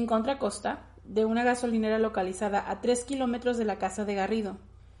en Contra Costa de una gasolinera localizada a 3 kilómetros de la casa de Garrido.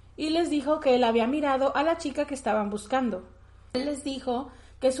 y les dijo que él había mirado a la chica que estaban buscando. Él les dijo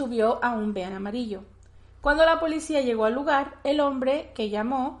que subió a un van amarillo. Cuando la policía llegó al lugar, el hombre que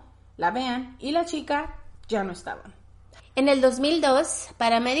llamó, la van y la chica ya no estaban. En el 2002,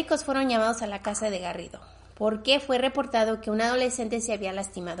 paramédicos fueron llamados a la casa de Garrido, porque fue reportado que un adolescente se había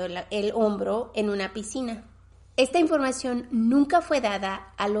lastimado el hombro en una piscina. Esta información nunca fue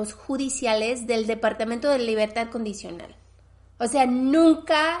dada a los judiciales del Departamento de Libertad Condicional. O sea,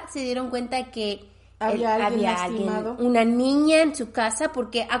 nunca se dieron cuenta que había alguien, una niña en su casa,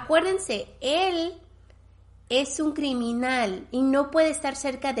 porque acuérdense, él es un criminal y no puede estar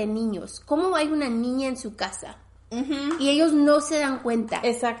cerca de niños. ¿Cómo hay una niña en su casa? Uh-huh. Y ellos no se dan cuenta.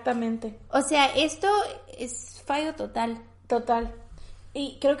 Exactamente. O sea, esto es fallo total. Total.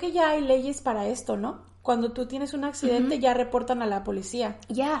 Y creo que ya hay leyes para esto, ¿no? Cuando tú tienes un accidente, ya reportan a la policía.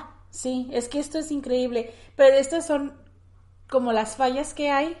 Ya. Sí, es que esto es increíble. Pero estas son como las fallas que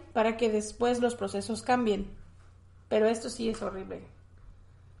hay para que después los procesos cambien. Pero esto sí es horrible.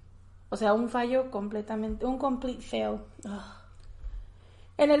 O sea, un fallo completamente, un complete fail.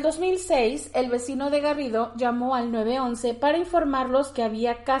 En el 2006, el vecino de Garrido llamó al 911 para informarlos que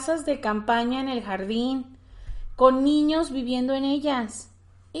había casas de campaña en el jardín, con niños viviendo en ellas,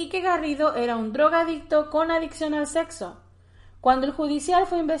 y que Garrido era un drogadicto con adicción al sexo. Cuando el judicial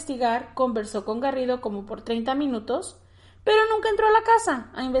fue a investigar, conversó con Garrido como por 30 minutos, pero nunca entró a la casa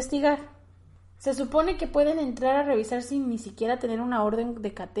a investigar. Se supone que pueden entrar a revisar sin ni siquiera tener una orden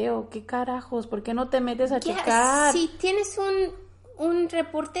de cateo. ¿Qué carajos? ¿Por qué no te metes a checar? Si tienes un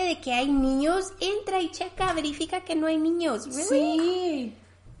reporte de que hay niños, entra y checa, verifica que no hay niños. ¿Really? Sí.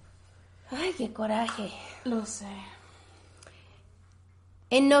 Ay, qué coraje. Lo sé.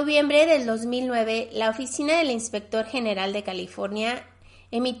 En noviembre del 2009, la Oficina del Inspector General de California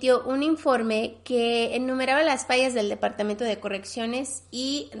emitió un informe que enumeraba las fallas del Departamento de Correcciones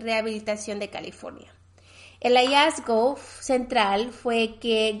y Rehabilitación de California. El hallazgo central fue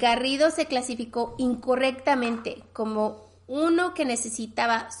que Garrido se clasificó incorrectamente como uno que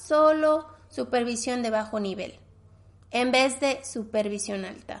necesitaba solo supervisión de bajo nivel, en vez de supervisión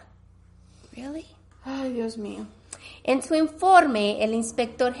alta. ¿Really? Ay, Dios mío. En su informe, el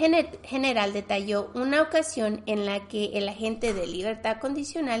inspector general detalló una ocasión en la que el agente de libertad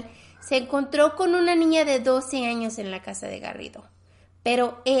condicional se encontró con una niña de 12 años en la casa de Garrido.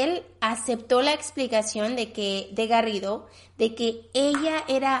 Pero él aceptó la explicación de Garrido de que ella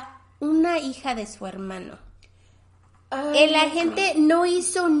era una hija de su hermano. Ay, el agente no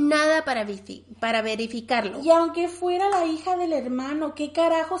hizo nada para verificarlo. Y aunque fuera la hija del hermano, ¿qué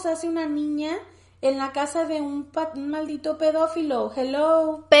carajos hace una niña en la casa de un maldito pedófilo?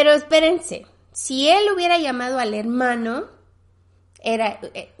 Hello. Pero espérense, si él hubiera llamado al hermano, era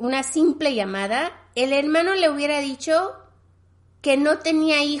una simple llamada, el hermano le hubiera dicho que no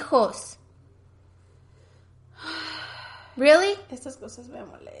tenía hijos. ¿Really? Estas cosas me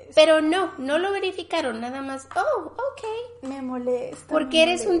molestan. Pero no lo verificaron, nada más. Oh, ok. Me molesta. Porque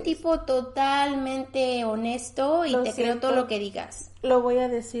eres un tipo totalmente honesto y te creo todo lo que digas. Lo voy a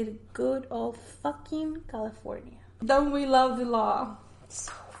decir, good old fucking California. Don't we love the law?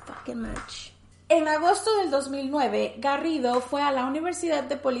 So fucking much. En agosto del 2009, Garrido fue a la Universidad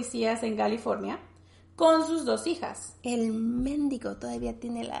de Policías en California con sus 2 hijas. El mendigo todavía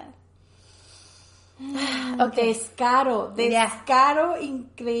tiene la... Okay. Descaro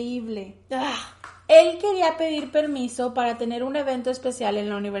increíble. Él quería pedir permiso para tener un evento especial en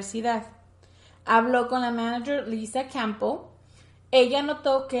la universidad. Habló con la manager Lisa Campbell. Ella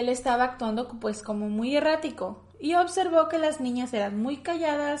notó que él estaba actuando pues como muy errático y observó que las niñas eran muy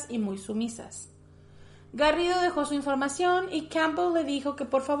calladas y muy sumisas. Garrido dejó su información y Campbell le dijo que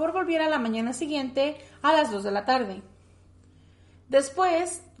por favor volviera la mañana siguiente a las 2 de la tarde.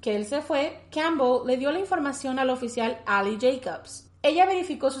 Después que él se fue, Campbell le dio la información al oficial Ali Jacobs. Ella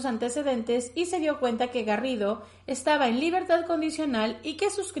verificó sus antecedentes y se dio cuenta que Garrido estaba en libertad condicional y que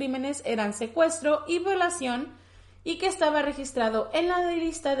sus crímenes eran secuestro y violación y que estaba registrado en la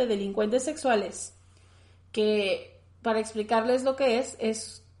lista de delincuentes sexuales. Que, para explicarles lo que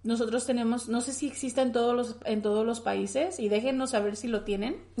es nosotros tenemos, no sé si existe en todos los países y déjennos saber si lo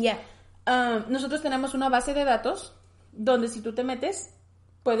tienen. Ya. Nosotros tenemos una base de datos donde si tú te metes,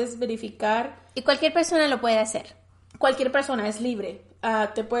 puedes verificar. Y cualquier persona lo puede hacer. Cualquier persona es libre.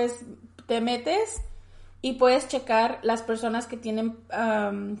 Te metes y puedes checar las personas que tienen,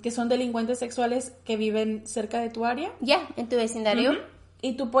 que son delincuentes sexuales que viven cerca de tu área. Ya, en tu vecindario. Uh-huh.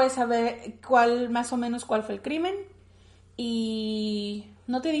 Y tú puedes saber más o menos cuál fue el crimen. Y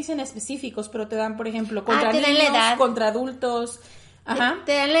no te dicen específicos, pero te dan, por ejemplo, contra niños, contra adultos. Ajá.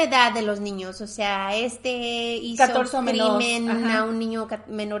 Te dan la edad de los niños, o sea, hizo 14 o menos. crimen Ajá. a un niño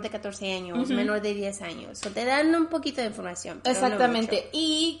menor de 14 años, menor de 10 años. O te dan un poquito de información. Pero Exactamente. No mucho.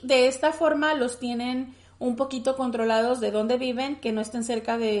 Y de esta forma los tienen un poquito controlados de dónde viven, que no estén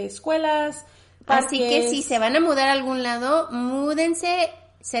cerca de escuelas, parques. Así que si se van a mudar a algún lado, múdense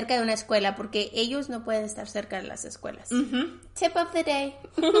cerca de una escuela, porque ellos no pueden estar cerca de las escuelas. Tip of the day.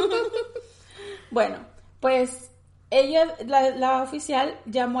 Bueno, pues ella, la oficial,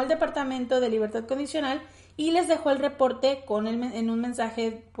 llamó al Departamento de Libertad Condicional y les dejó el reporte en un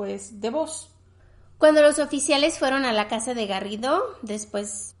mensaje, pues, de voz. Cuando los oficiales fueron a la casa de Garrido,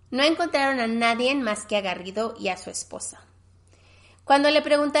 después no encontraron a nadie más que a Garrido y a su esposa. Cuando le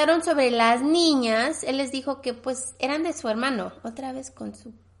preguntaron sobre las niñas, él les dijo que pues eran de su hermano, otra vez con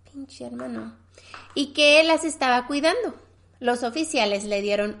su pinche hermano, y que él las estaba cuidando. Los oficiales le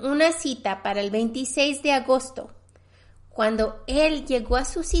dieron una cita para el 26 de agosto. Cuando él llegó a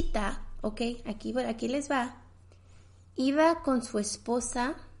su cita, aquí les va, iba con su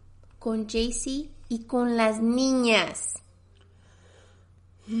esposa, con Jaycee y con las niñas.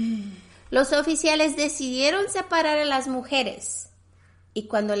 Los oficiales decidieron separar a las mujeres y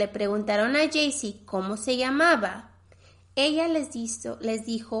cuando le preguntaron a Jaycee cómo se llamaba, ella les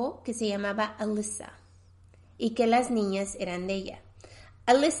dijo que se llamaba Alyssa y que las niñas eran de ella.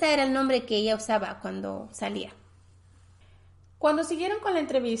 Alyssa era el nombre que ella usaba cuando salía. Cuando siguieron con la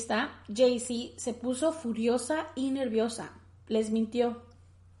entrevista, Jaycee se puso furiosa y nerviosa. Les mintió.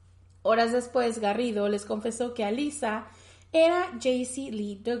 Horas después, Garrido les confesó que Alyssa era Jaycee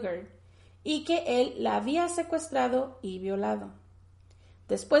Lee Dugard y que él la había secuestrado y violado.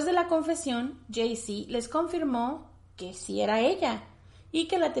 Después de la confesión, Jaycee les confirmó que sí era ella y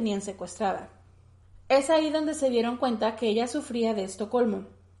que la tenían secuestrada. Es ahí donde se dieron cuenta que ella sufría de Estocolmo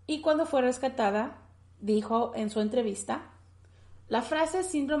y cuando fue rescatada, dijo en su entrevista: la frase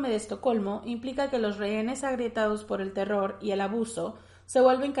síndrome de Estocolmo implica que los rehenes agrietados por el terror y el abuso se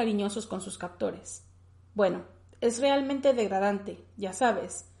vuelven cariñosos con sus captores. Bueno, es realmente degradante, ya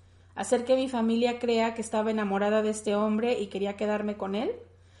sabes. Hacer que mi familia crea que estaba enamorada de este hombre y quería quedarme con él.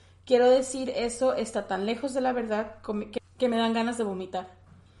 Quiero decir, eso está tan lejos de la verdad que me dan ganas de vomitar.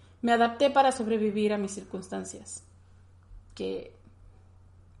 Me adapté para sobrevivir a mis circunstancias. Que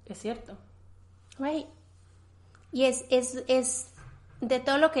es cierto. Right. Y es de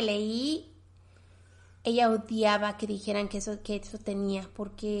todo lo que leí, ella odiaba que dijeran que eso tenía,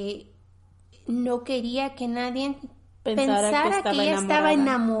 porque no quería que nadie pensara que ella estaba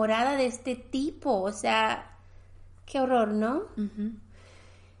enamorada de este tipo. O sea, qué horror, ¿no? Uh-huh.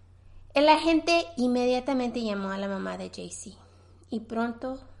 El agente inmediatamente llamó a la mamá de Jaycee y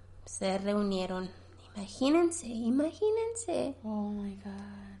pronto se reunieron. Imagínense. Oh my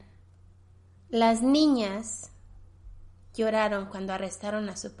God. Las niñas lloraron cuando arrestaron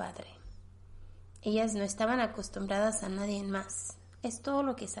a su padre. Ellas no estaban acostumbradas a nadie más. Es todo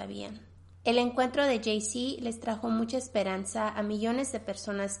lo que sabían. El encuentro de Jaycee les trajo mucha esperanza a millones de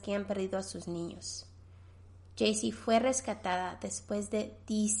personas que han perdido a sus niños. Jaycee fue rescatada después de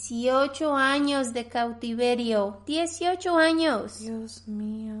 18 años de cautiverio. 18 años. Dios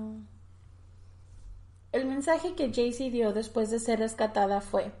mío. El mensaje que Jaycee dio después de ser rescatada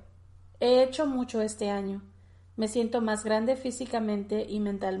fue: he hecho mucho este año. Me siento más grande físicamente y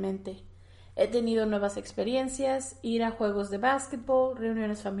mentalmente. He tenido nuevas experiencias, ir a juegos de básquetbol,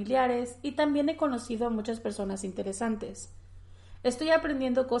 reuniones familiares y también he conocido a muchas personas interesantes. Estoy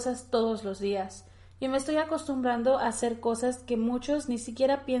aprendiendo cosas todos los días y me estoy acostumbrando a hacer cosas que muchos ni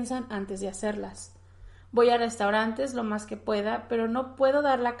siquiera piensan antes de hacerlas. Voy a restaurantes lo más que pueda, pero no puedo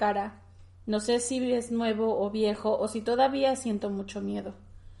dar la cara. No sé si es nuevo o viejo o si todavía siento mucho miedo.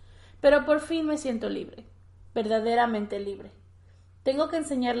 Pero por fin me siento libre, verdaderamente libre. Tengo que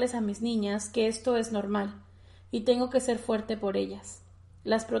enseñarles a mis niñas que esto es normal y tengo que ser fuerte por ellas.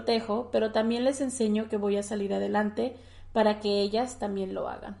 Las protejo, pero también les enseño que voy a salir adelante para que ellas también lo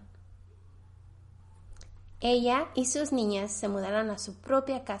hagan. Ella y sus niñas se mudaron a su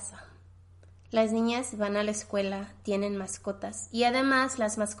propia casa. Las niñas van a la escuela, tienen mascotas y además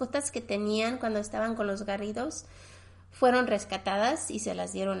las mascotas que tenían cuando estaban con los Garridos fueron rescatadas y se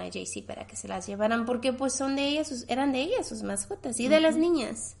las dieron a Jaycee para que se las llevaran porque pues eran de ellas sus mascotas y de las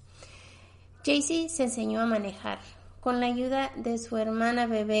niñas. Jaycee se enseñó a manejar con la ayuda de su hermana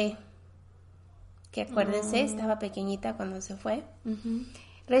bebé, que acuérdense, estaba pequeñita cuando se fue. Uh-huh.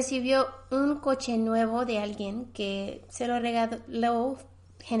 Recibió un coche nuevo de alguien que se lo regaló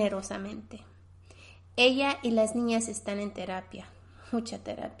generosamente. Ella y las niñas están en terapia, mucha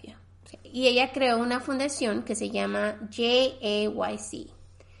terapia. Y ella creó una fundación que se llama Jaycee.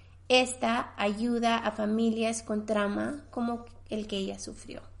 Esta ayuda a familias con trauma, como el que ella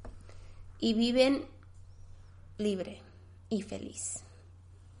sufrió. Y viven libre y feliz.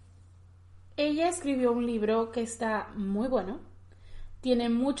 Ella escribió un libro que está muy bueno. Tiene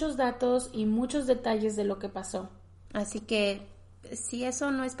muchos datos y muchos detalles de lo que pasó. Así que si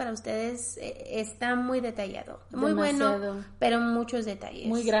eso no es para ustedes, está muy detallado. Muy Demasiado. bueno, pero muchos detalles.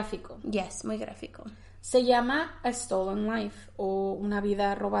 Muy gráfico. Yes, muy gráfico. Se llama A Stolen Life o Una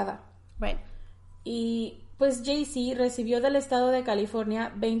vida robada. Right. Y pues Jaycee recibió del estado de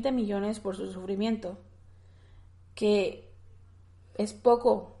California 20 millones por su sufrimiento, que es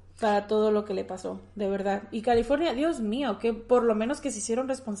poco para todo lo que le pasó, de verdad. Y California, Dios mío, que por lo menos que se hicieron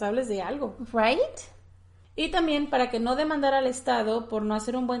responsables de algo. Right. Y también para que no demandara al Estado por no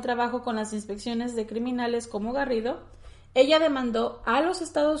hacer un buen trabajo con las inspecciones de criminales como Garrido, ella demandó a los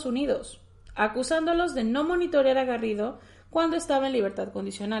Estados Unidos, acusándolos de no monitorear a Garrido cuando estaba en libertad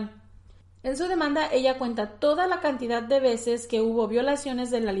condicional. En su demanda, ella cuenta toda la cantidad de veces que hubo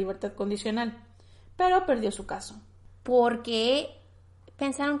violaciones de la libertad condicional, pero perdió su caso. Porque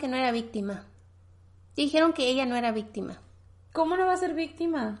pensaron que no era víctima. Dijeron que ella no era víctima. ¿Cómo no va a ser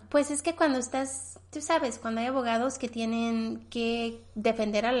víctima? Pues es que cuando estás, tú sabes, cuando hay abogados que tienen que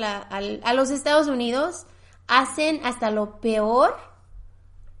defender a los Estados Unidos, hacen hasta lo peor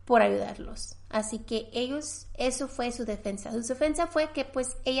por ayudarlos. Así que ellos, eso fue su defensa. Su defensa fue que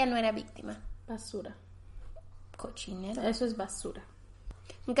pues ella no era víctima. Basura. Cochinero. Eso es basura.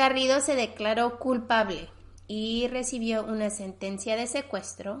 Garrido se declaró culpable y recibió una sentencia de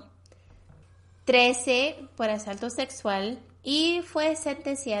secuestro, 13 por asalto sexual y fue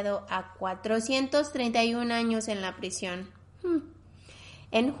sentenciado a 431 años en la prisión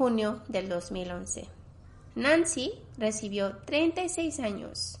en junio del 2011. Nancy recibió 36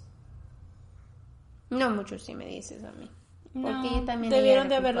 años. No mucho si me dices a mí. Porque No, ella también debieron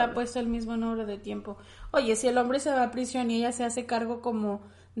de era haberla culpable. puesto el mismo número de tiempo. Oye, si el hombre se va a prisión y ella se hace cargo como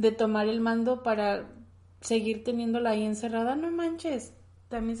de tomar el mando para seguir teniéndola ahí encerrada, no manches.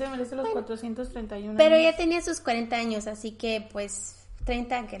 También se merece los 431 Pero años. ella tenía sus 40 años, así que pues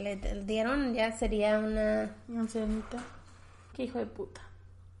 30 que le dieron ya sería una... Ancianita. Qué hijo de puta.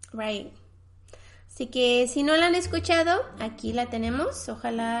 Right. Así que si no la han escuchado, aquí la tenemos.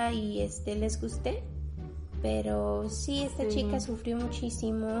 Ojalá y les guste. Pero sí, esta chica sufrió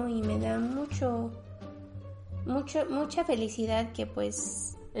muchísimo y me da mucha felicidad que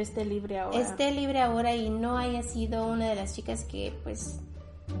pues Esté libre ahora. esté libre ahora y no haya sido una de las chicas que pues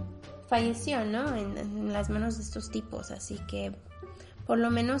falleció, ¿no? En las manos de estos tipos. Así que por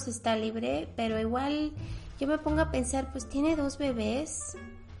lo menos está libre, pero igual yo me pongo a pensar, pues tiene 2 bebés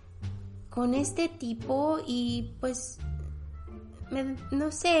con este tipo y pues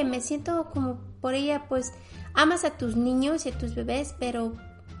no sé, me siento como por ella, pues amas a tus niños y a tus bebés, pero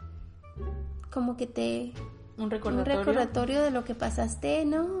como que Un un recordatorio de lo que pasaste,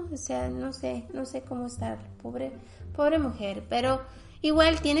 ¿no? O sea, no sé cómo estar, pobre mujer, pero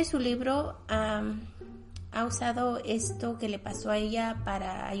igual tiene su libro, ha usado esto que le pasó a ella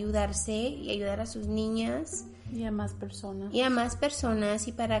para ayudarse y ayudar a sus niñas. Y a más personas. Y a más personas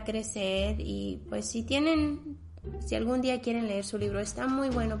y para crecer y pues si algún día quieren leer su libro, está muy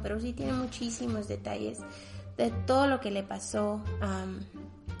bueno, pero sí tiene muchísimos detalles de todo lo que le pasó.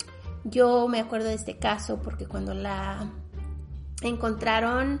 Yo me acuerdo de este caso porque cuando la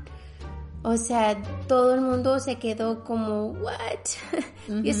encontraron, o sea, todo el mundo se quedó como, ¿what?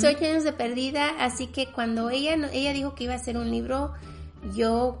 18 años de perdida, así que cuando ella dijo que iba a hacer un libro,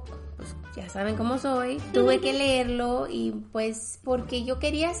 yo, pues ya saben cómo soy, tuve que leerlo y pues porque yo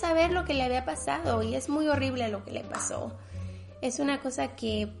quería saber lo que le había pasado y es muy horrible lo que le pasó. Es una cosa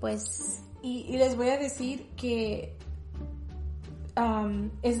que pues... Y les voy a decir que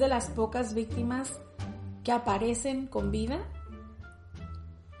es de las pocas víctimas que aparecen con vida,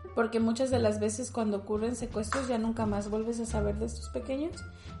 porque muchas de las veces cuando ocurren secuestros ya nunca más vuelves a saber de estos pequeños.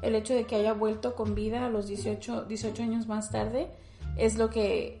 El hecho de que haya vuelto con vida a los 18 años más tarde es lo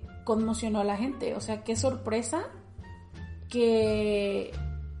que conmocionó a la gente. O sea, qué sorpresa que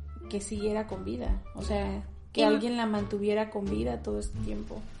siguiera con vida. O sea, que alguien la mantuviera con vida todo este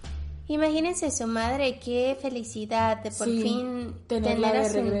tiempo. Imagínense su madre, qué felicidad de por fin tener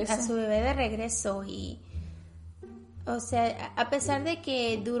a su bebé de regreso y, o sea, a pesar de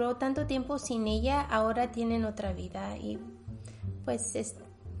que duró tanto tiempo sin ella, ahora tienen otra vida y pues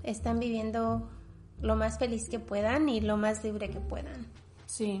están viviendo lo más feliz que puedan y lo más libre que puedan.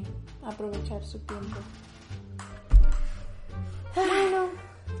 Sí, aprovechar su tiempo. Bueno,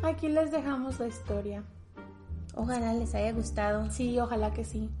 Aquí les dejamos la historia. ojalá les haya gustado. Sí, ojalá que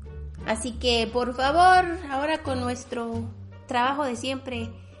sí. Así que, por favor, ahora con nuestro trabajo de siempre,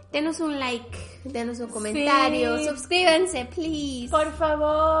 denos un like, denos un comentario, suscríbanse, please. Por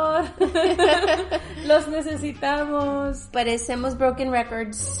favor. Los necesitamos. Parecemos broken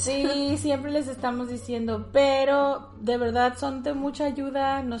records. Sí, siempre les estamos diciendo, pero de verdad son de mucha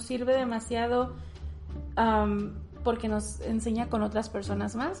ayuda, nos sirve demasiado porque nos enseña con otras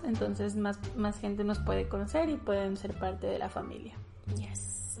personas más, entonces más gente nos puede conocer y pueden ser parte de la familia.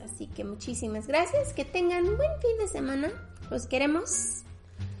 Yes. Así que muchísimas gracias, que tengan un buen fin de semana, los queremos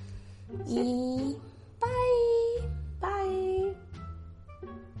y bye.